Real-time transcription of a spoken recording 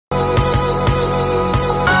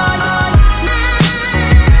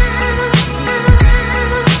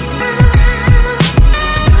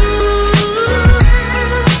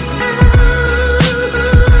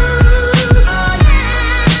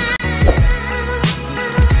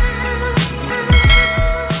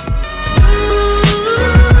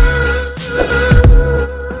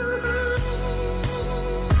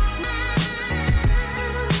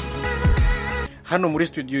hano muri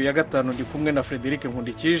studio ya gatanu ndi kumwe na Frederic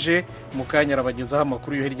Nkundikije. Mu kanya arabagezaho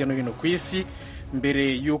amakuru yo hirya no hino ku isi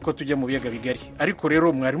mbere yuko tujya mu biyaga bigari. Ariko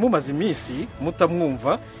rero mwari mumaze iminsi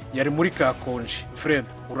mutamwumva, yari muri Kakonje. Fred,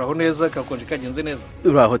 uraho neza? Kakonje kagenze neza?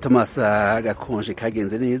 Uraho Thomas, Gakonje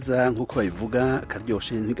kagenze neza nkuko babivuga,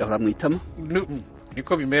 karyoshe ntigahora mwitama.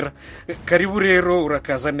 Niko bimera. Karibu rero,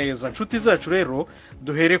 urakaza neza. Nshuti zacu rero,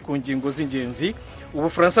 duhere ku ngingo z'ingenzi.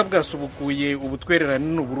 Ubufaransa bwasubukuye ubutwererane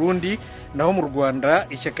n'u Burundi, naho mu Rwanda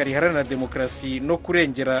ishyaka riharanira demokarasi no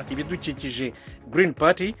kurengera ibidukikije Green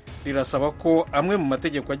Party rirasaba ko amwe mu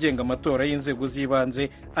mategeko agenga amatora y'inzego z'ibanze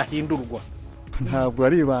ahindurwa. Ntabwo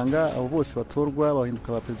ari ibanga, abo bose batorwa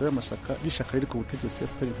bahinduka ba perezida y'ishaka riri ku butegetsi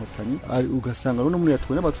FPR Inkotanyi, ugasanga no muri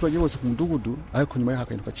yatwe n'abaturage bose ku mudugudu, ariko nyuma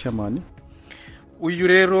y'akahinduka chairman. Uyu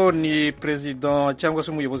rero ni president cyangwa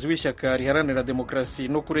se umuyobozi w'ishyaka riharanira demokarasi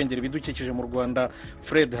no kurengera ibidukikije mu Rwanda,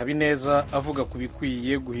 Fred Habineza, avuga ku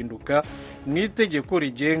bikwiye guhinduka mu itegeko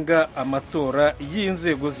rigenga amatora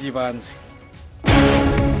y'inzego z'ibanze.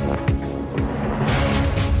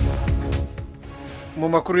 Mu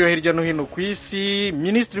makuru yo hirya no hino ku isi,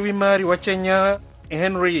 Minisitiri w'Imari wa Kenya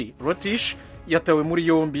Henry Rotich yatawe muri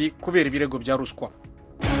yombi kubera ibirego bya ruswa.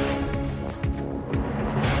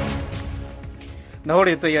 Naho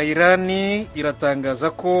leta ya Irani iratangaza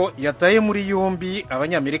ko yataye muri yombi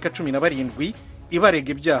abanyamerika 17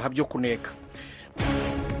 ibarega ibyaha byo kuneka.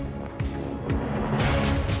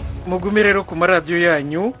 Mugume rero ku maradiyo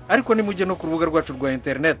yanyu, ariko nimujye no ku rubuga rwacu rwa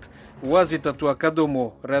internet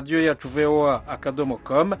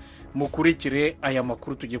www.radioyacu.voa.com mukurikire aya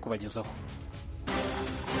makuru tugiye kubagezaho.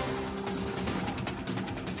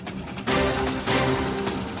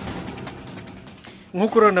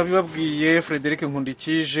 Nk'uko rero nabibabwiye, Frederic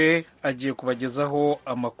Nkundikije agiye kubagezaho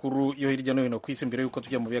amakuru yo hirya no hino ku isi mbere yuko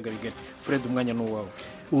tujya mu biyaga bigari. Fred, umwanya ni uwawe.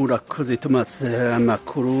 Urakoze Thomas.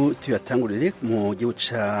 Amakuru tuyatangurire mu gihugu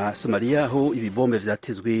ca Somalia, aho ibibombe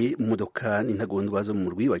vyatezwe mu modoka n'intagondwa zo mu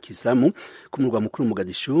murwi wa Kisilamu ku murwa mukuru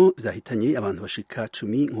Mogadishu vyahitanye abantu bashika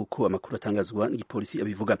 10 nk'uko amakuru atangazwa n'igipolisi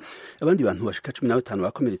abivuga. Abandi bantu bashika 15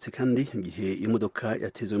 bakomeretse kandi igihe iyo modoka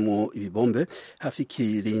yatezwemo ibibombe hafi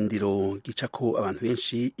kirindiro gicako abantu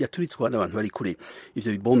benshi yaturitswa n'abantu bari kure.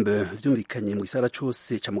 Ivyo bibombe vyumvikanye mu gisagara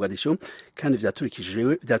cose ca Mogadishu kandi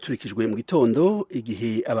vyaturikijwe mu gitondo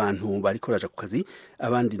igihe abantu bariko baja ku kazi,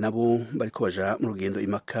 abandi nabo bariko baja mu rugendo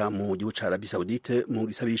imaka mu gihugu ca Arabie Saoudite mu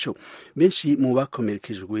gisabisho. Benshi mu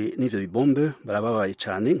bakomerekejwe n'ivyo bibombe barababaye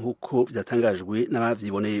cane nk'uko vyatangajwe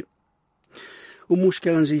n'abavyiboneye.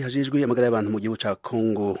 Umushikiranganji hajejwe amagara y'abantu mu gihugu ca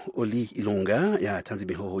Kongo Oli Ilunga yatanze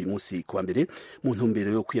imihoho uyu munsi kuwa mbere mu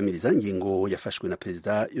ntumbero yo kwiyamiriza ingingo yafashwe na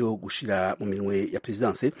perezida yo gushira mu minwe ya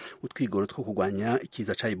presidence utwigoro two kurwanya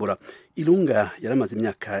ikiza ca Ebola. Ilunga yaramaze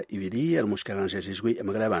imyaka 2 ari umushikiranganji hajejwe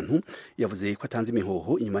amagara y'abantu, yavuze ko atanze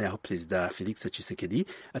imihoho inyuma yaho perezida Felix Tshisekedi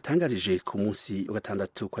atangarije ku munsi wa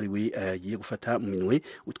gatandatu ko ari we agiye gufata mu minwe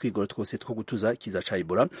utwigoro twose two gutuza ikiza ca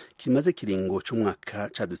Ebola kimaze kiringo c'umwaka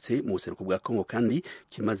cadutse mu buseruko bwa Kongo kandi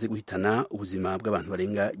kimaze guhitana ubuzima bw'abantu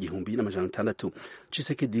barenga 1,600.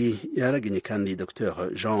 Tshisekedi yaragenye kandi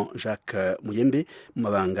Dr Jean-Jacques Muyembe mu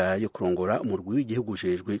mabanga yo kurongora umurwi w'igihugu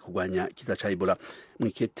ujejwe kurwanya ikiza ca Ebola.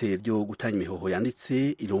 Mwikete ryo gutanga imihoho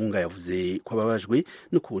yanditse, Ilunga yavuze ko ababajwe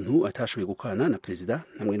n'ukuntu atashoboye gukorana na perezida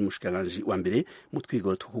hamwe n'umushikiranganji wa mbere mu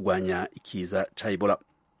twigoro two kurwanya ikiza ca Ebola.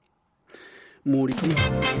 Muri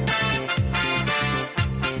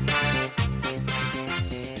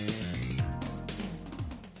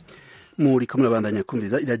kamwe bandanya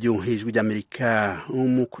kumviriza iradiyo hejuru y'Amerika.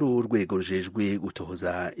 Umukuru w'urwego rujejwe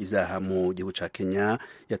gutohoza ivyaha mu gihugu ca Kenya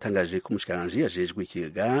yatangaje ko umushikiranganji yajejwe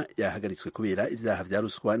ikigega yahagaritswe kubera ivyaha vya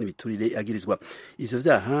ruswa n'ibiturire agirizwa. Ivyo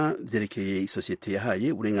vyaha vyerekeye isosiyete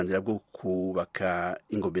yahaye uburenganzira bwo kubaka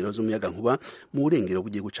ingomero z'umuyagankuba mu burengero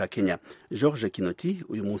bw'igihugu ca Kenya. George Kinoti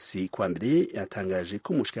uyu munsi kwa mbere yatangaje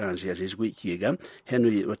ko umushikiranganji yajejwe ikigega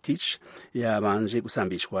Henry Rotich yabanje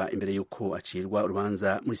gusambishwa imbere yuko acirwa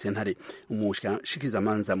urubanza muri sentare.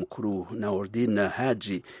 Umushikizamanza mukuru Nordin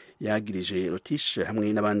Haji yagirije Rotich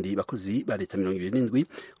hamwe n'abandi bakozi ba leta 27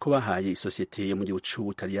 ko bahaye isosiyete yo mu gihugu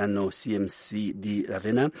c'Ubutaliyano CMC di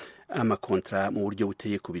Ravenna amakontra mu buryo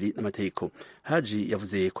buteye kubiri n'amategeko. Haji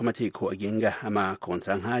yavuze ko amategeko agenga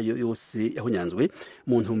amakontra nk'ayo yose yahunyanzwe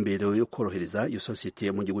mu ntumbero yo korohereza iyo sosiyete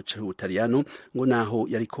yo mu gihugu c'Ubutaliyano ngo naho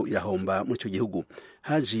yariko irahomba mu ico gihugu.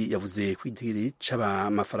 Haji yavuze ko idigiri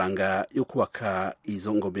c'amafaranga yo kubaka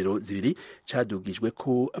izo ngomero zibiri cadugijwe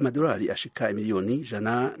ko amadolari ashika miliyoni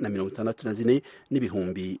 164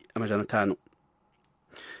 n'ibihumbi 500.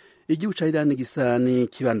 Igihugu ca Iran gisa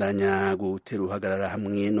n'ikibandanya gutera uruhagarara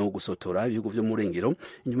hamwe no gusotora ibihugu vyo mu rengero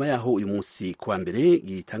inyuma yaho uyu munsi kwa mbere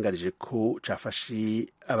gitangarije ko cafashe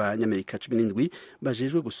abanyamerika 17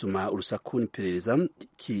 bajejwe gusuma urusaku n'iperereza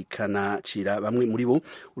kikanacira bamwe muri bo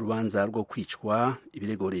urubanza rwo kwicwa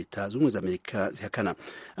ibirego leta z'ubumwe za Amerika zihakana.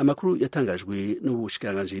 Amakuru yatangajwe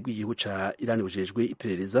n'ubushikiranganji bw'igihugu ca Iran bujejwe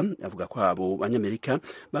iperereza avuga ko abo banyamerika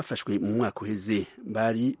bafashwe mu mwaka uheze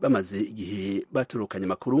bari bamaze igihe batorokanye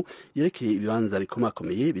amakuru yerekeye ibibanza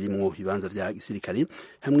bikomakomeye birimwo ibibanza vya gisirikare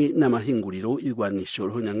hamwe n'amahinguriro y'ibigwanisho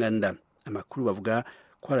ruhonyanganda. Amakuru bavuga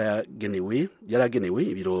ko yaragenewe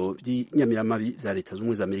ibiro by'inyamiramabi vya leta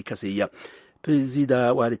z'ubumwe za Amerika CIA.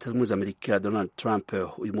 Perezida wa leta z'ubumwe za Amerika Donald Trump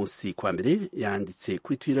uyu munsi kwa mbere yanditse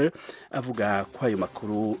kuri Twitter avuga ko ayo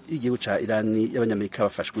makuru y'igihugu ca Iran y'abanyamerika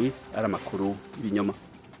bafashwe ari amakuru y'ibinyoma.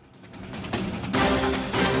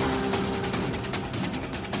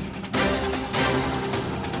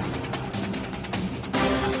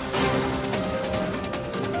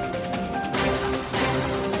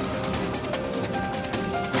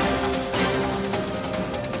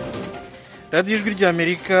 radiyo ijwi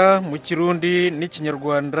ry'Amerika mu Kirundi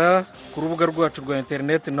n'ikinyarwanda ku rubuga rwacu rwa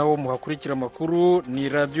interineti naho muhakurikira amakuru ni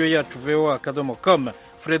radiyo yacu voa.com.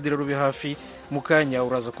 Fred rero uri hafi mu kanya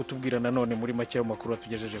uraza kutubwira nanone muri make y'amakuru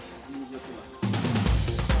atugejejeho.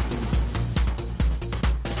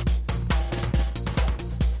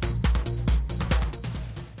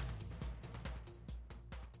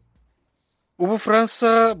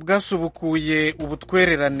 Ubufaransa bwasubukuye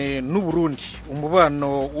ubutwererane n'Uburundi.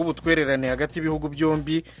 Umubano w'ubutwererane hagati y'ibihugu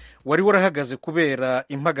byombi wari warahagaze kubera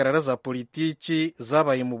impagarara za politiki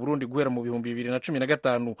zabaye mu Burundi guhera mu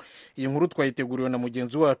 2015. Iyi nkuru twayiteguriwe na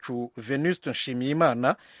mugenzi wacu Venuste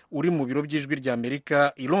Nshimiyimana uri mu biro by'ijwi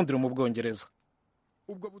ry'Amerika i Londres mu Bwongereza.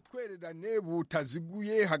 Ubwo butwererane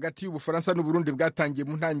butaziguye hagati y'Ubufaransa n'Uburundi bwatangiye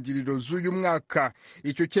mu ntangiriro z'uyu mwaka.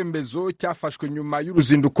 Icyo cyemezo cyafashwe nyuma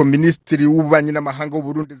y'uruzinduko Minisitiri w'Ububanyi n'Amahanga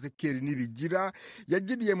w'Uburundi Ezekiel Nibigira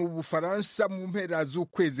yagiriye mu Bufaransa mu mpera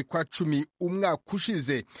z'ukwezi kwa 10 umwaka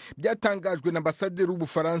ushize. Byatangajwe na Ambasaderi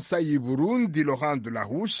w'Ubufaransa i Burundi Laurent de la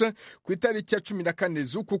Houche ku itariki ya 14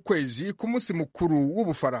 z'uku kwezi ku munsi mukuru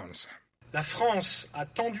w'Ubufaransa. La France a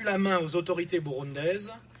tendu la main aux autorités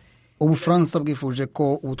burundaises. Ubufaransa bwifuje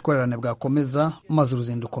ko ubutwererane bwakomeza maze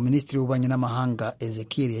uruzinduko Minisitiri w'Ububanyi n'Amahanga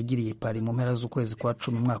Ezekiel yagiriye Paris mu mpera z'ukwezi kwa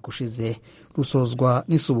 10 umwaka ushize rusozwa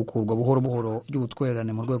n'isubukurwa buhoro buhoro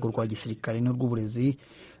ry'ubutwererane mu rwego rwa gisirikare n'urw'uburezi,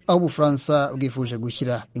 aho Ubufaransa bwifuje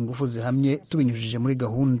gushyira ingufu zihamye tubinyujije muri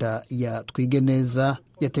gahunda ya Twige Neza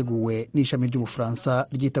yateguwe n'ishami ry'Ubufaransa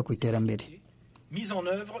ryita ku iterambere. Mise en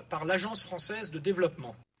œuvre par l'Agence française de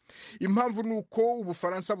développement. Impamvu nuko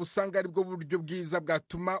Ubufaransa busanga ari bwo buryo bwiza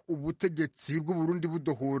bwatuma ubutegetsi bw'Uburundi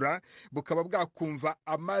budohora bukaba bwakumva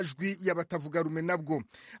amajwi y'abatavuga rume nabwo.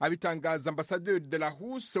 Abitangaza Ambasaderi de la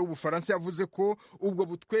Housse w'Ubufaransa yavuze ko ubwo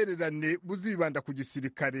butwererane buzibanda ku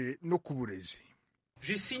gisirikare no ku burezi.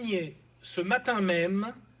 J'ai signé ce matin même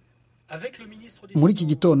avec le ministre des Muri iki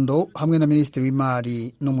gitondo hamwe na Minisitiri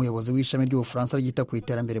w'Imari n'umuyobozi w'ishami ry'Ubufaransa ryita ku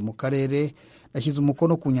iterambere mu karere yashyize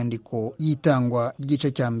umukono ku nyandiko y'itangwa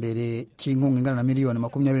ry'igice cya mbere cy'inkunga ingana na miliyoni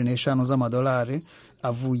 25 z'amadolari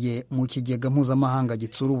avuye mu kigega mpuzamahanga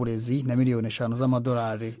gitsura uburezi na miliyoni 5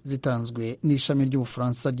 z'amadolari zitanzwe n'ishami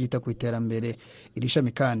ry'Ubufaransa ryita ku iterambere. Iri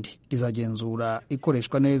shami kandi rizagenzura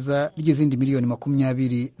ikoreshwa neza ry'izindi miliyoni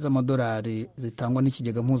 20 z'amadolari zitangwa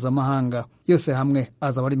n'ikigega mpuzamahanga. Yose hamwe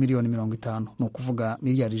azaba ari miliyoni 50, ni ukuvuga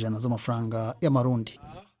miliyari 100 z'amafaranga y'amarundi.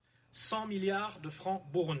 100 milliards de francs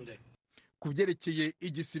burundais. Kubyerekeye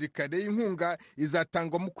igisirikare, inkunga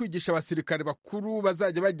izatangwa mu kwigisha abasirikare bakuru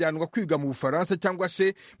bazajya bajyanwa kwiga mu Bufaransa cyangwa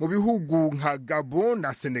se mu bihugu nka Gabon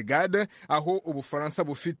na Senegal, aho Ubufaransa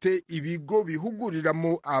bufite ibigo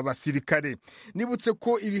bihuguriramo abasirikare. Nibutse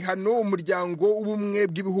ko ibihano umuryango w'ubumwe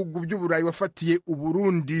bw'ibihugu by'Uburayi wafatiye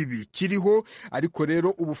Uburundi bikiriho, ariko rero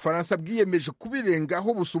Ubufaransa bwiyemeje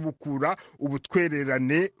kubirengaho busubukura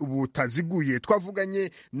ubutwererane butaziguye. Twavuganye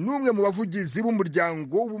n'umwe mu bavugizi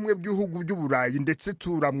b'umuryango w'ubumwe bw'ibihugu by'Uburayi ndetse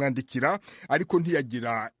turamwandikira ariko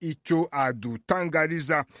ntiyagira icyo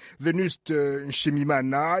adutangariza. Venuste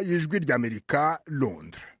Nshimiyimana, y'Ijwi ry'Amerika,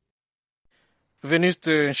 Londres.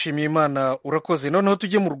 Venuste Nshimiyimana urakoze. Noneho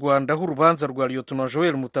tujye mu Rwanda aho urubanza rwa Lieutenant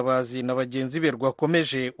Joel Mutabazi na bagenzi be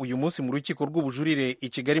rwakomeje uyu munsi mu rukiko rw'ubujurire i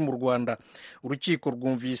Kigali mu Rwanda. Urukiko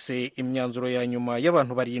rwumvise imyanzuro ya nyuma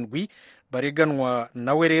y'abantu 7 bareganwa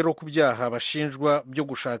nawe rero ku byaha bashinjwa byo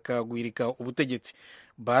gushaka guhirika ubutegetsi.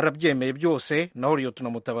 Barabyemeye byose, naho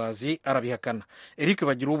Lieutenant Mutabazi arabihakana. Eric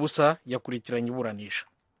Bagira ubusa yakurikiranye iburanisha.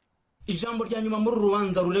 Ijambo rya nyuma muri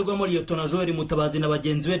rubanza ruregwamo Lieutenant Joel Mutabazi na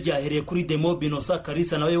bagenzi be ryahereye kuri Demo Binosa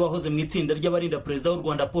Kalisa nawe wahoze mu itsinda ry'abarinda Perezida w'u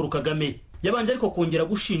Rwanda Paul Kagame. Yabanje ariko kongera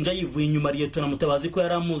gushinja yivuye inyuma Lieutenant Mutabazi ko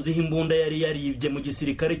yari amuziho imbunda yari yaribye mu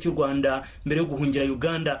gisirikare cy'u Rwanda mbere yo guhungira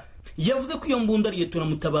Uganda. yavuze ko iyo mbunda Liyetona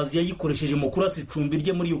Mutabazi yayikoresheje mu kurasa icumbi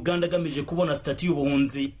rye muri Uganda agamije kubona stati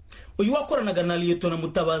y'ubuhunzi. Uyu wakoranaga na Liyetona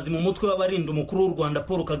Mutabazi mu mutwe w'abarinda umukuru w'u Rwanda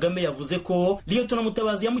Paul Kagame yavuze ko Liyetona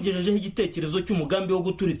Mutabazi yamugejejeho igitekerezo cy'umugambi wo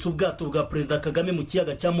guturitsa ubwato bwa Perezida Kagame mu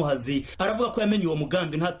kiyaga cya Muhazi. Aravuga ko yamenye uwo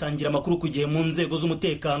mugambi ntatangira amakuru ku gihe mu nzego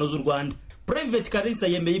z'umutekano z'u Rwanda. Private Kalisa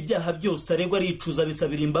yemeye ibyaha byose aregwa aricuza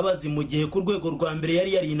bisabira imbabazi mu gihe ku rwego rwa mbere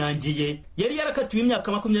yari yarinangiye. Yari yarakatiwe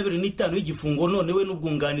imyaka 25 y'igifungo, none we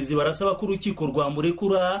n'ubwunganizi barasaba ko urukiko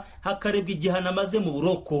rwamurekura hakarebwa igihano amaze mu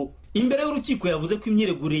buroko. Imbere y'urukiko yavuze ko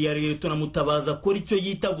imyiregurire ya Liyetona Mutabazi akora icyo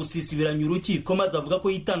yita gusisibiranya urukiko, maze avuga ko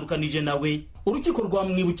yitandukanije nawe. Urukiko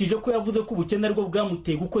rwamwibukije ko yavuze ko ubukene aribwo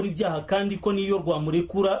bwamuteye gukora ibyaha, kandi ko niyo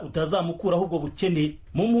rwamurekura utazamukuraho ubwo bukene.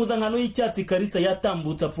 Mu mpuzankano y'icyatsi Kalisa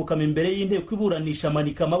yatambutse apfukama imbere y'inteko iburanisha,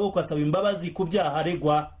 amanika amaboko asaba imbabazi ku byaha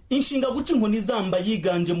aregwa. Inshinga guca inkoni zamba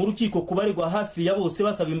yiganje mu rukiko kubaregwa hafi ya bose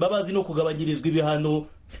basaba imbabazi no kugabanyirizwa ibihano.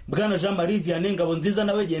 Bwana Jean Marie Vianney Ngabonziza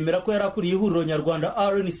nawe yemera ko yarakuriye ihuriro nyarwanda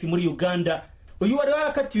RNC muri Uganda. Uyu wari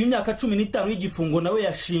warakatiwe imyaka 15 y'igifungo nawe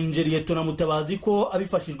yashinje Liyetona Mutabazi ko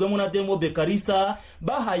abifashijwemo na Demobe Kalisa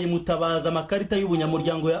bahaye Mutabazi amakarita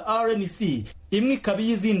y'ubunyamuryango ya RNC, imwe kabi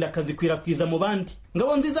y'izindi akazikwirakwiza mu bandi.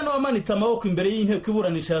 Ngabonziza nawe amanitse amaboko imbere y'inteko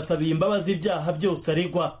iburanisha yasabiye imbabazi ibyaha byose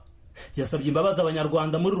aregwa. Yasabye imbabazi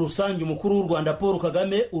abanyarwanda muri rusange, umukuru w'u Rwanda Paul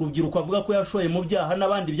Kagame, urubyiruko avuga ko yashoye mu byaha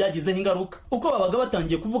n'abandi byagizeho ingaruka. Uko babaga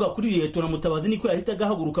batangiye kuvuga kuri Liyetona Mutabazi niko yahitaga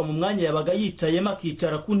ahaguruka mu mwanya yabaga yicayemo,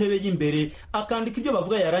 akicara ku ntebe y'imbere akandika ibyo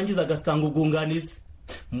bavuga, yarangiza agasanga ubwunganizi.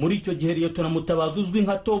 Muri icyo gihe Liyetona Mutabazi uzwi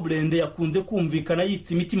nka Toblende yakunze kumvikana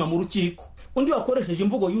yitsa imitima mu rukiko. Undi wakoresheje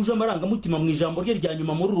imvugo yuje amarangamutima mu ijambo rye rya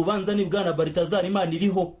nyuma muri Urubanza ni Bwana Balthazar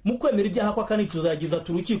Imaniriho. Mu kwemera ibyaha kwa kanicuza yagize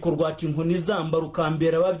ati urukiko rwaca inkoni zamba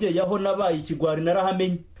rukambera ababyeyi aho nabaye ikigwari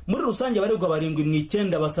narahamenye. Muri rusange abaregwa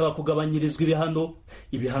 79 basaba kugabanyirizwa ibihano.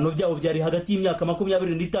 Ibihano byabo byari hagati y'imyaka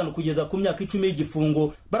 25 kugeza ku myaka 10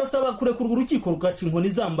 y'igifungo. Barasaba kurekurwa urukiko rukaca inkoni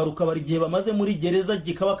zamba rukabara igihe bamaze muri gereza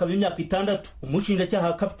gikabakaba imyaka 6.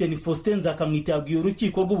 Umushinjacyaha Kapiteni Faustin Nzakamwita yabwiye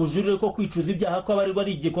urukiko rw'ubujurire ko kwicuza ibyaha kw'abaregwa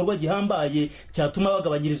ari igikorwa gihambaye cyatuma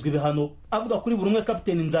bagabanyirizwa ibihano. Avuga kuri buri umwe,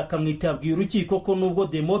 Kapiteni Nzakamwita yabwiye urukiko ko nubwo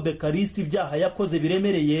Demobe Kalisa ibyaha yakoze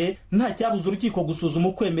biremereye, nta cyabuza urukiko gusuzuma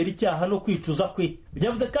ukwemera icyaha no kwicuza kwe.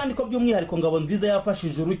 Byavuze kandi ko by'umwihariko Ngabonziza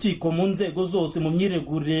yafashije urukiko mu nzego zose mu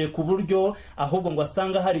myiregurire ku buryo ahubwo ngo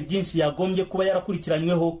asanga hari byinshi yagombye kuba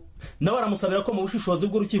yarakurikiranyweho. Nawe aramusabira ko mu bushishozi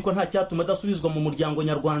bw'urukiko nta cyatuma adasubizwa mu muryango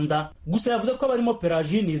nyarwanda. Gusa yavuze ko abarimo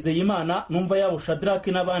Pelagie Nizeyimana, Numva yabo Shadrack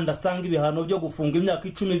n'abandi asanga ibihano byo gufunga imyaka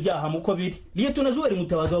 10 byaha muko biri. Liyetona Joel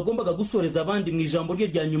Mutabazi wagombaga gusoreza abandi mu ijambo rye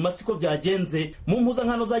rya nyuma siko byagenze. Mu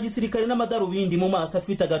mpuzankano za gisirikare n'amadarubindi mu maso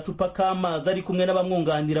afite agacupa k'amazi ari kumwe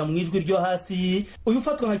n'abamwunganira mu ijwi ryo hasi. Uyu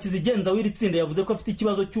ufatwa nka kizigenza w'iri tsinda yavuze ko afite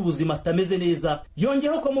ikibazo cy'ubuzima atameze neza.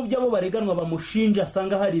 Yongeyeho ko mu byabo bareganwa bamushinja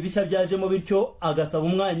asanga hari ibishya byajemo, bityo agasaba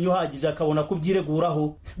umwanya uhagije akabona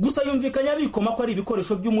kubyireguraho. Gusa yumvikanya bikoma ko ari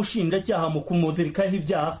ibikoresho by'umushinjacyaha mu kumuzirikaho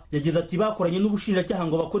ibyaha. Yagize ati bakoranye n'ubushinjacyaha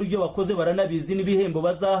ngo bakora ibyo bakoze baranabizi n'ibihembo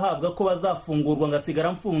bazahabwa ko bazafungurwa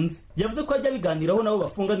ngasigara mfunze. Yavuze ko ajya biganiraho nabo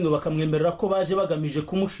bafunganywe bakamwemerera ko baje bagamije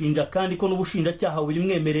kumushinja kandi ko n'ubushinjacyaha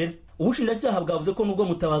burimwemerera. Ubushinjacyaha bwavuze ko nubwo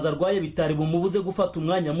Mutabazi arwaye bitari bumubuze gufata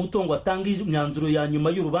umwanya muto ngo atange imyanzuro ya nyuma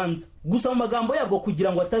y'urubanza. Gusa mu magambo yabwo kugira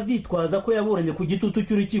ngo atazitwaza ko yaburanye ku gitutu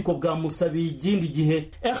cy'urukiko bwamusabiye igindi gihe.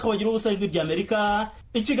 Bagira ubusa ijwi ry'Amerika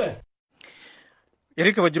i Kigali.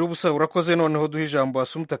 Eric Bagira ubusa urakoze. Noneho duha ijambo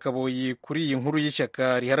Asumta Kaboyi kuri iyi nkuru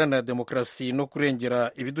y'ishyaka riharanira demokarasi no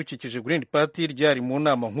kurengera ibidukikije Green Party ryari mu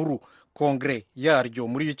nama nkuru kongere yaryo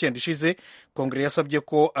muri weekend ishize. Kongere yasabye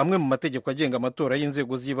ko amwe mu mategeko agenga amatora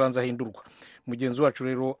y'inzego z'ibanze ahindurwa. Mugenzi wacu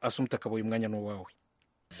rero Asumta Kaboyi, umwanya no wawe.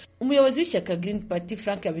 Umuyobozi w'ishyaka Green Party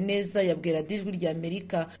Frank Habineza yabwira ijwi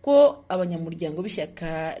ry'Amerika ko abanyamuryango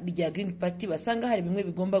b'ishyaka rya Green Party basanga hari bimwe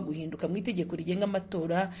bigomba guhinduka mu itegeko rigenga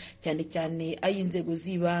amatora, cyane cyane ay'inzego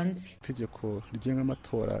z'ibanze. Itegeko rigenga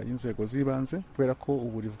amatora y'inzego z'ibanze kubera ko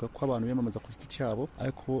ubu rivuga ko abantu biyamamaza ku giti cyabo,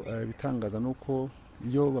 ariko bitangaza nuko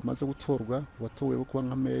iyo bamaze gutorwa watowe wo kuba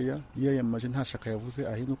nka meya yiyamamaje nta shaka yavuze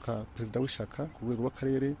ahinduka perezida w'ishaka ku rwego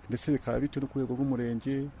rw'akarere, ndetse bikaba bityo no ku rwego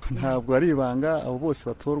rw'umurenge. Ntabwo ari ibanga, abo bose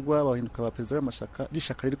batorwa bahinduka ba perezida b'amashaka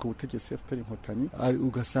y'ishaka riri ku butegetsi FPR Inkotanyi.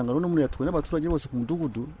 Ugasanga n'umuntu yatowe n'abaturage bose ku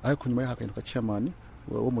mudugudu, ariko nyuma y'aho hagahinduka chairman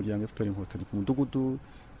w'umuryango FPR Inkotanyi ku mudugudu,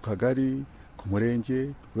 ku kagari, ku murenge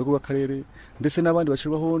urwego rw'akarere ndetse n'abandi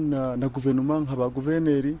bashyirwaho na guverinoma nk'aba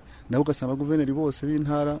guverineri nabo ugasanga abaguverineri bose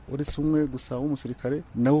b'intara uretse umwe gusa w'umusirikare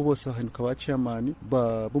nabo bose bahinduka ba chairman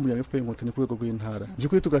b'umuryango FPR Inkotanyi ku rwego rw'intara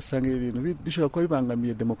by'ukuri tugasanga ibintu bishobora kuba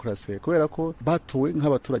bibangamiye demokarasi kubera ko batowe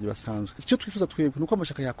nk'abaturage basanzwe. Icyo twifuza twebwe nuko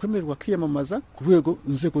amashaka yakwemererwa kwiyamamaza ku rwego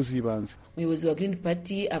inzego z'ibanze. Umuyobozi wa Green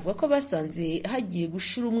Party avuga ko basanze hagiye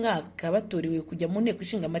gushira umwaka batorewe kujya mu nteko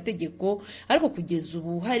ishinga amategeko ariko kugeza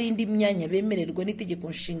ubu hari indi myanya bemererwa n'itegeko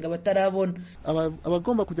nshinga batarabona.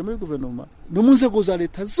 Abagomba kujya muri guverinoma no mu nzego za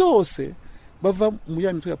leta zose bava mu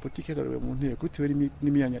ya mitwe ya politiki yagaragaye mu nteko bitewe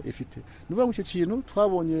n'imyanya ifite. Nuvuga ngo icyo kintu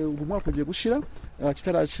twabonye ubu mwaka ugiye gushira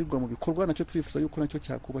kitarashirwa mu bikorwa nacyo twifuza yuko nacyo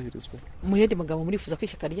cyakubahirizwa. Muri yandi magambo murifuza ko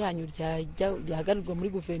ishyaka ryanyu ryahagarirwa muri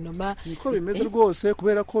guverinoma niko bimeze rwose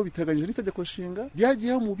kubera ko biteganyije n'itegeko nshinga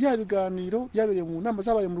byagiyeho mu bya biganiro byabereye mu nama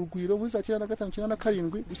zabaye mu Rugwiro muri za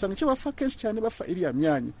 1997 usanga icyo bafa kenshi cyane bafa iriya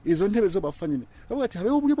myanya izo ntebe zo bafa nyine bavuga ati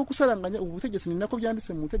habeho uburyo bwo gusaranganya ubu butegetsi ni nako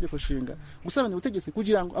byanditse mu tegeko nshinga gusaranganya ubutegetsi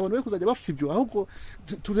kugira ngo abantu be kuzajya bafibyo ahubwo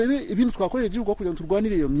turebe ibintu twakoreye igihugu kugira ngo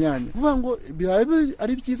turwanire iyo myanya. Vuga ngo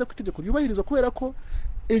ari byiza ko itegeko ryubahirizwa kubera ko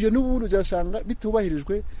ibyo n'ubundi byashanga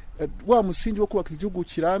bitubahirijwe wa musingi wo kubaka igihugu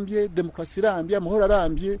kirambye demokarasi irambye amahoro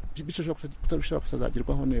arambye bishobora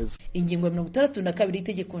kutazagerwaho neza. Ingingo ya 62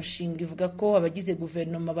 itegeko nshinga ivuga ko abagize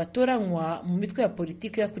guverinoma batoranywa mu mitwe ya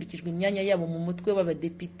politiki hakurikijwe imyanya yabo mu mutwe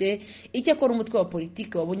w'abadepite. Icyakora umutwe wa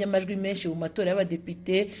politiki wabonye amajwi menshi mu matora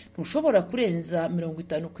y'abadepite ntushobora kurenza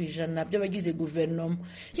 50% by'abagize guverinoma.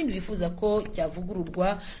 Ikindi bifuza ko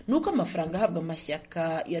cyavugururwa nuko amafaranga ahabwa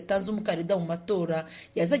amashyaka yatanze umukandida mu matora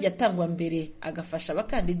yazajya atangwa mbere agafasha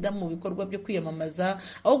abakandida mu bikorwa byo kwiyamamaza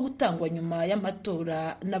aho gutangwa nyuma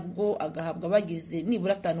y'amatora nabwo agahabwa bagize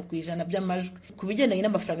nibura 5% by'amajwi. Ku bigendanye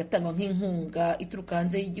n'amafaranga atangwa nk'inkunga ituruka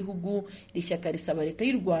hanze y'igihugu rishyaka risaba leta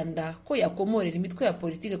y'u Rwanda ko yakomorera imitwe ya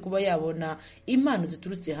politiki kuba yabona impano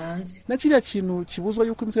ziturutse hanze. Na kiriya kintu kibuzwa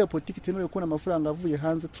yuko imitwe ya politiki itemerewe kubona amafaranga avuye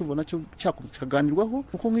hanze tubona cyo cyakomeza kikaganirwaho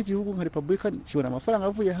kuko nk'igihugu nka Republika kibona amafaranga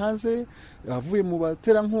avuye hanze avuye mu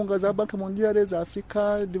baterankunga za Banki Mondiale za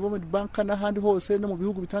Africa Development Bank n'ahandi hose no mu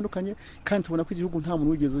bihugu bitandukanye kandi tubona ko igihugu nta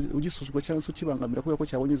muntu wigeze ugisuzugwa cyangwa se ukibangamira kubera ko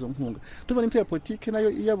cyabonye izo nkunga. Tubona imitwe ya politiki nayo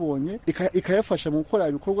iyabonye ikayafasha mu gukora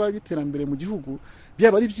ibikorwa by'iterambere mu gihugu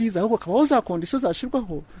byaba ari byiza ahubwo akabaho za kondisiyo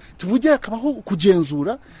zashirwaho tuvuge akabaho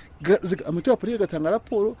kugenzura amatora ya politiki agatanga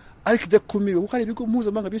raporo ariko idakumiriwe kuko hari ibigo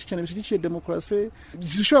mpuzamahanga byinshi cyane bishyigikiye demokarasi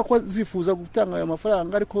zishobora kuba zifuza gutanga ayo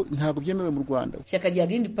mafaranga ariko ntabwo byemewe mu Rwanda. Ishyaka rya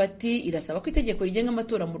Green Party irasaba ko itegeko rigenga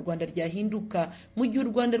amatora mu Rwanda ryahinduka mu gihe u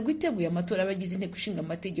Rwanda rwiteguye amatora y'abagize inteko ishinga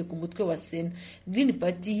amategeko umutwe wa Sena. Green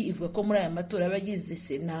Party ivuga ko muri aya matora y'abagize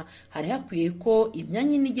Sena hari hakwiye ko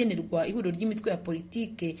imyanya inigenerwa ihuriro ry'imitwe ya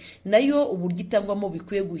politike nayo uburyo itangwamo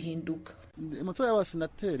bikwiye guhinduka. Amatora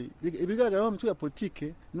y'abasenateri ibigaragara mu mitwe ya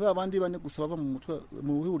politike nibo abandi bane gusa bava mu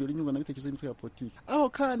ihuriro ry'inyungu n'ibitekerezo by'imitwe ya politike. Aho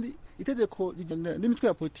kandi itegeko n'imitwe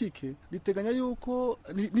ya politike riteganya yuko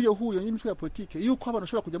niyo huriro y'imitwe ya politike yuko abantu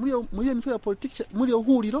bashobora kujya muri iyo mitwe ya politike muri iyo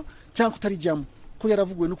huriro cyangwa kutarijyamo ko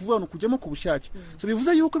yaravuguwe no kuvuga no kujyamo ku bushake. So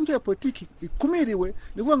bivuze yuko imitwe ya politiki ikumiriwe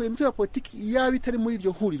ni kuvuga ngo imitwe ya politiki yaba itari muri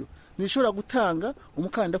iryo huriro nishobora gutanga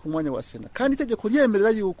umukandida ku mwanya wa Sena kandi itegeko ryemerera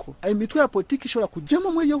yuko ayo mitwe ya politiki ishobora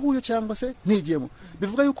kujyamo muri iryo huriro cyangwa se ntigiyemo.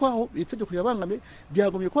 Bivuga yuko aho itegeko ryabangamiye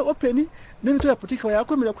byagomye kuba open n'imitwe ya politiki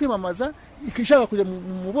yakwemera kwiyamamaza ikishaka kujya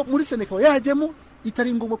muri Sena ikaba yajyamo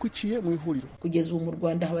itari ngombwa kwiciye mu ihuriro. Kugeza ubu mu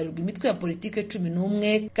Rwanda habarirwa imitwe ya politike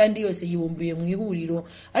 11 kandi yose yibumbiye mu ihuriro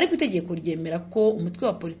ariko itegeko ryemera ko umutwe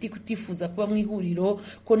wa politiki utifuza kuba mu ihuriro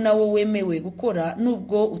ko nawo wemewe gukora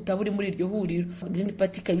nubwo utaburi muri iryo huriro. Green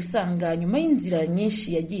Party kabisanga nyuma y'inzira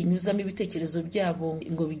nyinshi yagiye inyuzamo ibitekerezo byabo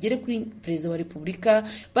ngo bigere kuri Perezida wa Repubulika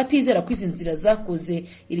batizera ko izi nzira zakoze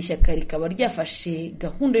iri shyaka rikaba ryafashe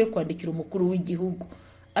gahunda yo kwandikira umukuru w'igihugu.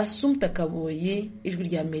 Assumpta Kaboye, Ijwi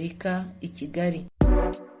rya Amerika, i Kigali.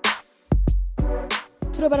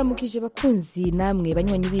 Turabaramukije bakunzi namwe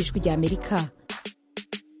banywanyi b'Ijwi rya Amerika.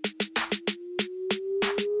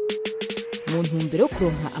 Mu ntumbero yo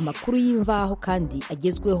kuronka amakuru y'imvaho kandi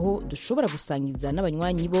agezweho dushobora gusangiza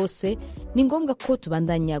n'abanywanyi bose ni ngombwa ko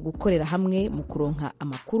tubandanya gukorera hamwe mu kuronka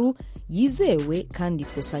amakuru yizewe kandi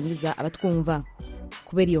twosangiza abatwumva.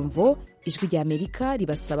 Kubera iyo mvo Ijwi rya Amerika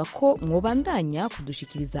ribasaba ko mwobandanya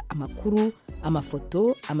kudushikiriza amakuru,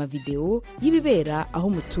 amafoto, amavideo y'ibibera aho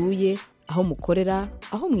mutuye, aho mukorera,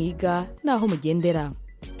 aho mwiga n'aho mugendera.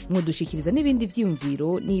 Mwodushikiriza n'ibindi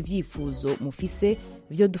vyiyumviro n'ivyifuzo mufise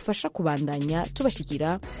vyo dufasha kubandanya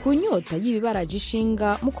tubashikira ku nyota y'ibibaraje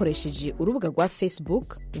ishinga mukoresheje urubuga rwa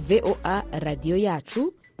Facebook VOA Radio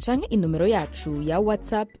Yacu canke inomero yacu ya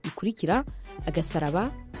WhatsApp ikurikira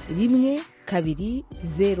 *120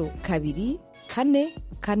 2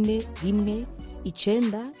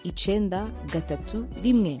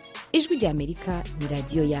 441 ijwi rya Amerika ni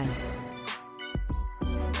radiyo yanyu.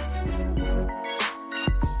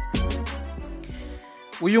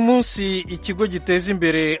 uyu munsi ikigo giteza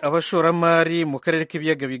imbere abashoramari mu karere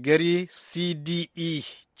k'ibiyaga bigari CDE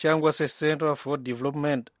cyangwa se Center for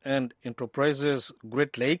Development and Enterprises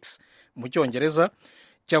Great Lakes mu cyongereza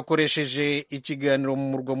cyakoresheje ikiganiro mu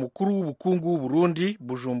murwa mukuru w'ubukungu w'Uburundi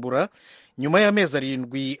Bujumbura nyuma y'amezi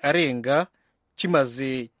 7 arenga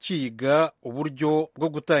kimaze kiga uburyo bwo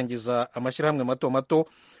gutangiza amashyirahamwe mato mato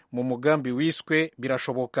mu mugambi wiswe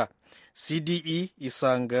birashoboka. CDE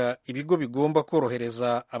isanga ibigo bigomba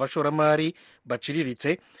korohereza abashoramari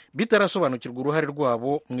baciriritse bitarasobanukirwa uruhare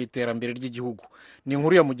rwabo mu iterambere ry'igihugu. Ni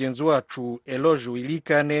inkuru ya mugenzi wacu Eloge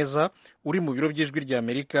Wilikaneza uri mu biro by'ijwi rya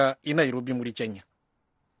Amerika i Nairobi muri Kenya.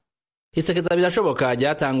 Isekeza birashoboka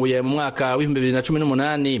ryatanguye mu mwaka wa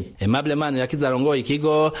 2018. Aimable Manirakiza arongoye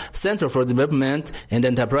ikigo Center for Development and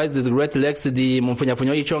Enterprises Great Lakes mu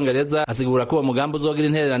mfunyafunyo y'icongereza asigura ko uwo mugambi uzogira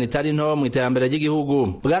intererano itari nto mu iterambere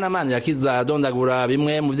ry'igihugu. Bwana Manirakiza adondagura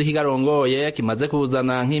bimwe mu vy'ikigarongoye kimaze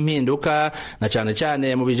kuzana nk'impinduka na cane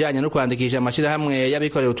cane mu bijanye no kwandikisha amashirahamwe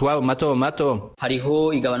y'abikorera utwabo mato mato.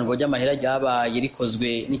 Hariho igabanurwa ry'amahera ryabaye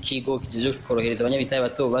rikozwe n'ikigo kijeje korohereza abanyabitaye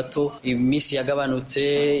bato bato, imisi yagabanutse,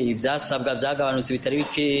 sabwa byagabanutse bitari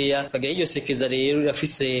bikeya. Twagera iryo sekeza rero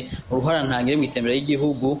rirafise uruhara ntangire mu iterambere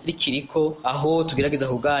ry'igihugu rikiriko, aho tugerageza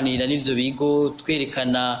kuganira n'ivyo bigo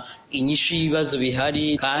twerekana inyishu y'ibibazo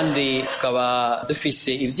bihari, kandi tukaba dufise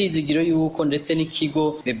ivyizigiro yuko ndetse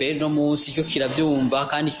n'ikigo bebe no munsi cyo kiravyumva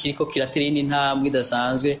kandi kiriko kiratera indi ntambwe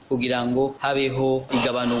idasanzwe kugira ngo habeho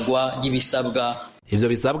igabanurwa ry'ibisabwa. Ivyo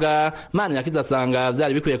bisabwa Manirakiza asanga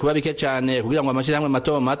vyari bikwiye kuba bike cyane kugira ngo amashirahamwe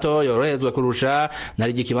mato mato yorohezwe kurusha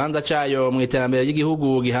nari ikibanza cayo mu iterambere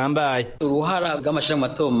ry'igihugu gihambaye. Uruhara bw'amashirahamwe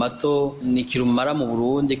mato mato ni kirumara mu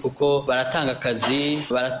Burundi kuko baratanga akazi,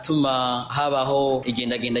 baratuma habaho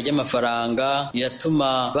igendagenda ry'amafaranga,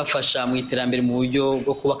 riratuma bafasha mu iterambere mu buryo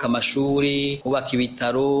bwo kubaka amashuri, kubaka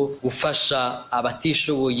ibitaro, gufasha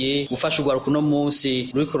abatishoboye, gufasha urwaruka uno munsi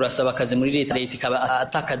ruriko rurasaba akazi muri leta ikaba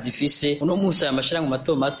atakazi ifise. Uno munsi aya mashirahamwe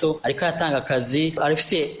mato mato ariko yatanga akazi,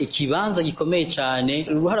 arifise ikibanza gikomeye cyane.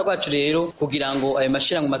 Uruhara rwacu rero kugira ngo ayo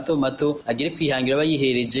mashirahamwe mato mato agere kwihangira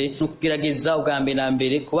abayihereje no kugerageza ubwambe na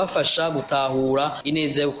mbere kubafasha gutahura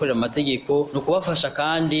ineza yo gukorera amategeko, no kubafasha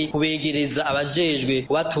kandi kubegereza abajejwe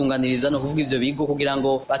kubatunganiriza no kuvuga ivyo bigo kugira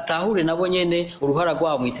ngo batahure nabo nyene uruhara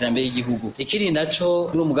rwabo mu iterambere ry'igihugu. Ikiri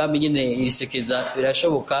naco n'umugambi nyene irisekeza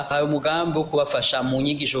birashoboka, ayo mugambi wo kubafasha mu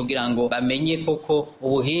nyigisho kugira ngo bamenye koko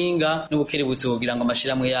ubuhinga n'ubukerebutsi kugira ngo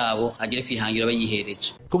amashirahamwe yabo agere kwihangira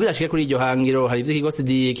abayihereje. Kugira ashike kuri iryo hangiro hari ivyo ikigo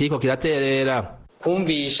CDE kiriko kiraterera.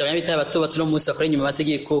 Kumvisha abanyabitaye bato bato no munsi bakora inyuma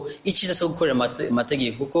amategeko, iciza cyo gukorera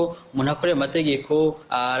amategeko kuko umuntu akorera amategeko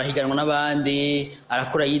arahiganwa n'abandi,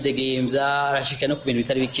 arakora yidegemvya, arashika no ku bintu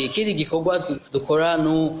bitari bike. Kiri gikorwa dukora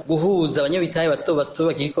no guhuza abanyabitaye bato bato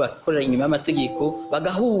bakiriko bakorera inyuma y'amategeko,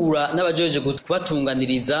 bagahura n'abajeje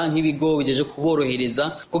kubatunganiriza nk'ibigo bijeje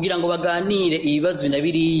kuborohereza kugira ngo baganire ibibazo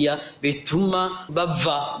binabiriya bituma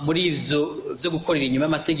bava muri ivyo byo gukorera inyuma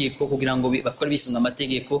y'amategeko kugira ngo bakore bisunga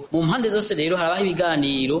amategeko. Mu mpande zose rero harabaho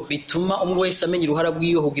ibiganiro bituma umwe wese amenya uruhara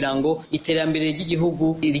rwiwe kugira ngo iterambere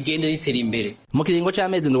ry'igihugu rigende ritera imbere. Mu kiringo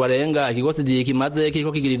c'amezi ndwarenga ikigo CDE kimaze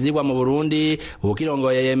kiriko kigira ivyigwa mu Burundi,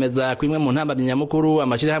 ukirongoye yemeza ko imwe mu ntambamyi nyamukuru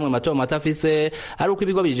amashirahamwe mato mato afise ari uko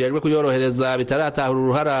ibigo bijejwe kuyorohereza bitaratahura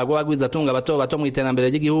uruhara rw'abagwiza tunga bato bato mu iterambere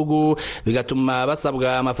ry'igihugu, bigatuma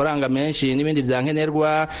basabwa amafaranga menshi n'ibindi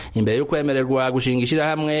vyankenerwa imbere yo kwemererwa gushinga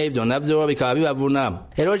ishirahamwe. Ivyo navyo bikaba bibavuna.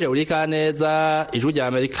 Eloge Wilikaneza, ijwi rya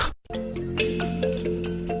Amerika.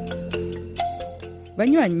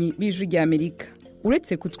 Banywanyi b'ijwi rya Amerika,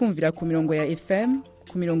 uretse kutwumvira ku mirongo ya FM,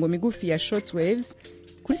 ku mirongo migufi ya shortwaves,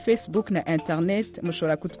 kuri Facebook na internet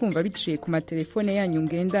mushobora kutwumva biciye ku matelefone yanyu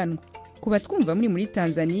ngendanwa. Ku batwumva muri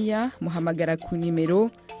Tanzania muhamagara ku nimero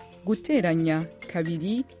guteranya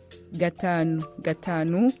 2 5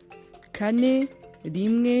 5 4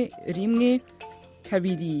 1 1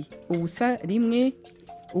 2 ubusa 1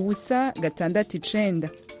 ubusa 6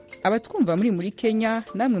 Abatwumva muri Kenya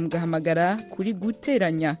namwe mugahamagara kuri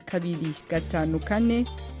guteranya 2 5 4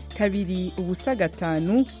 2 ubusa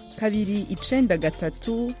 5 2 9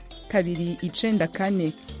 3 2 9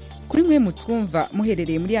 4. Kuri mwe mutwumva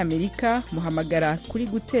muherereye muri Amerika muhamagara kuri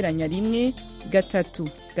guteranya 1 3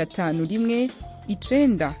 5 1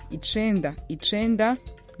 9 9 9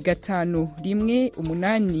 5 1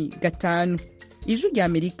 8 5. Ijwi rya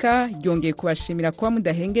Amerika ryongeye kubashimira kuba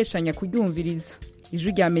mudahengeshanya kuryumviriza.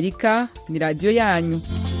 Ijwi rya Amerika ni radio yanyu.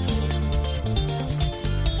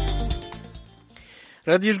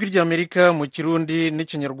 radiyo ijwi ry'amerika mu kirundi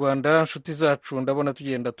n'ikinyarwanda. nshuti zacu ndabona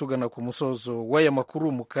tugenda tugana ku musozo w'aya makuru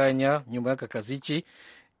mu kanya nyuma y'aka kazi ki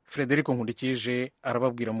Frederico Nkundikije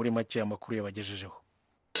arababwira muri make amakuru yabagejejeho.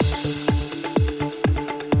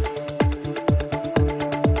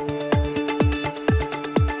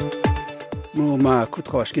 mu makuru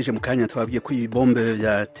twabashikije mu kanya twabwiye ko ibombe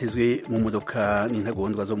byatezwe mu modoka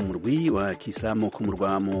n'intagondwa zo mu murwi wa Kisilamu ku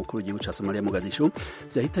murwa mukuru w'igihugu ca Somalia Mogadishu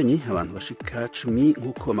byahitanye abantu bashika 10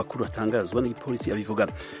 nk'uko amakuru atangazwa n'ipolisi abivuga.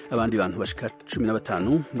 Abandi bantu bashika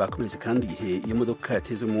 15 bakomeretse kandi igihe iyo modoka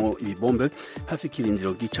yatezwemo ibibombe hafi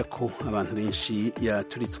kirindiro gica ko abantu benshi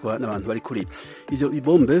yaturitswa n'abantu bari kuri ivyo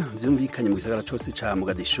ibombe vyumvikanye mu gisagara cose ca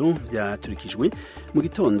Mogadishu byaturikijwe mu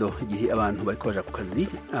gitondo igihe abantu bariko baja ku kazi,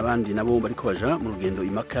 abandi nabo bariko baja mu rugendo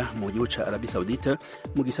imaka mu gihugu ca Arabie Saoudite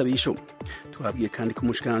mu gisabisho. Twabwiye kandi ko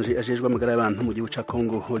umushikanje ajejwe amagara y'abantu mu gihugu ca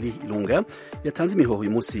Congo Holi Ilunga yatanze imihoho uyu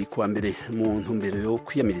munsi kuwa mbere mu ntumbero yo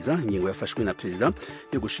kwiyamiriza ingingo yafashwe na perezida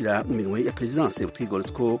yo gushira mu minwe ya presidence utwigoro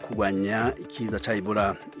two kurwanya ikiza ca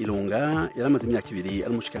Ebola. Ilunga yaramaze imyaka 2 ari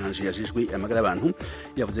umushikanje ajejwe amagara y'abantu,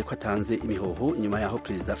 yavuze ko atanze imihoho nyuma yaho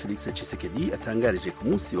perezida Felix Tshisekedi atangarije ku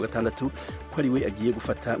munsi wa gatandatu ko ari we agiye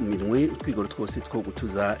gufata mu minwe utwigoro twose two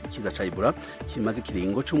gutuza ikiza ca Ebola kimaze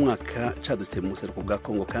ikiringo c'umwaka cadutse mu buseruko bwa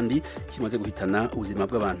Kongo kandi kimaze guhitana ubuzima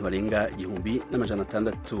bw'abantu barenga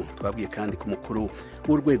 1,600. Twabwiye kandi ku mukuru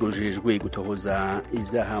w'urwego rujejwe gutohoza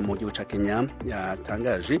ivyaha mu gihugu ca Kenya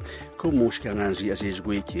yatangaje ko umushikiranganji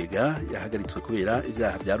ajejwe ikigega yahagaritswe kubera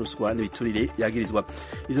ivyaha vya ruswa n'ibiturire yagirizwa.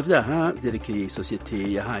 Ivyo vyaha vyerekeye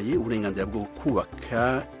isosiyete yahaye uburenganzira bwo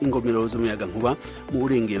kubaka ingomero z'umuyagankuba mu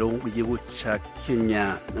burengero bw'igihugu ca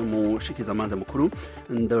Kenya. Umushikizamanza mukuru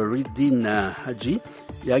Ndoridina Haji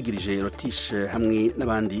yagirije Rotish hamwe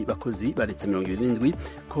n'abandi bakozi ba leta 27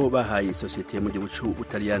 ko bahaye isosiyete mu gihugu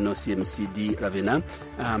c'Ubutaliyano CMCD Ravenna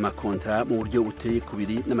amakontra mu buryo buteye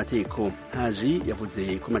kubiri n'amategeko. Haji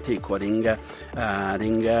yavuze ko amategeko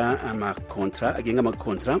agenga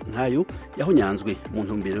amakontra nk'ayo yahonyanzwe mu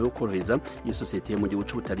ntumbero yo koroheza iyo sosiyete mu gihugu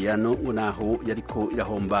c'Ubutaliyano ngo naho yariko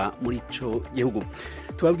irahomba muri ico gihugu.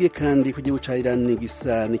 Tubabwiye kandi ko igihugu ca Iran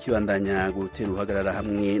gisa n'ikibandanya gutera uhagarara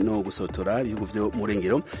hamwe no gusotora ibihugu vyo mu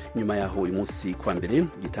rengero nyuma yaho uyu munsi kwa mbere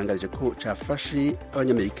gitangarije ko cafashe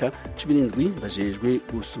abanyamerika 17 bajejwe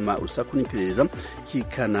gusuma urusaku n'iperereza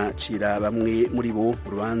kikanacira bamwe muri bo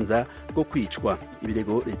urubanza rwo kwicwa,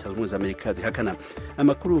 ibirego leta zunze ubumwe za Amerika zihakana.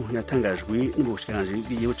 Amakuru yatangajwe n'ubushikiranganji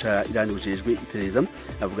bw'igihugu ca Iran bujejwe iperereza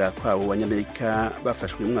avuga ko abo banyamerika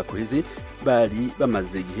bafashwe mu mwaka uheze bari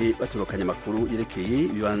bamaze igihe batorokanya amakuru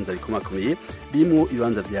yerekeye ibibanza bikomakomeye birimo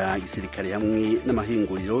ibibanza vya gisirikare hamwe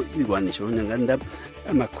n'amahinguriro y'ibigwanisho n'inganda.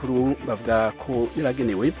 Amakuru bavuga ko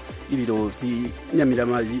yaragenewe ibiro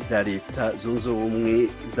vy'inyamiramabi vya leta zunze ubumwe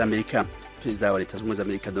za Amerika. Perezida wa leta zunze ubumwe za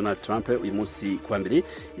Amerika Donald Trump uyu munsi kwa mbere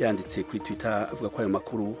yanditse kuri Twitter avuga ko ayo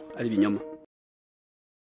makuru ari ibinyoma.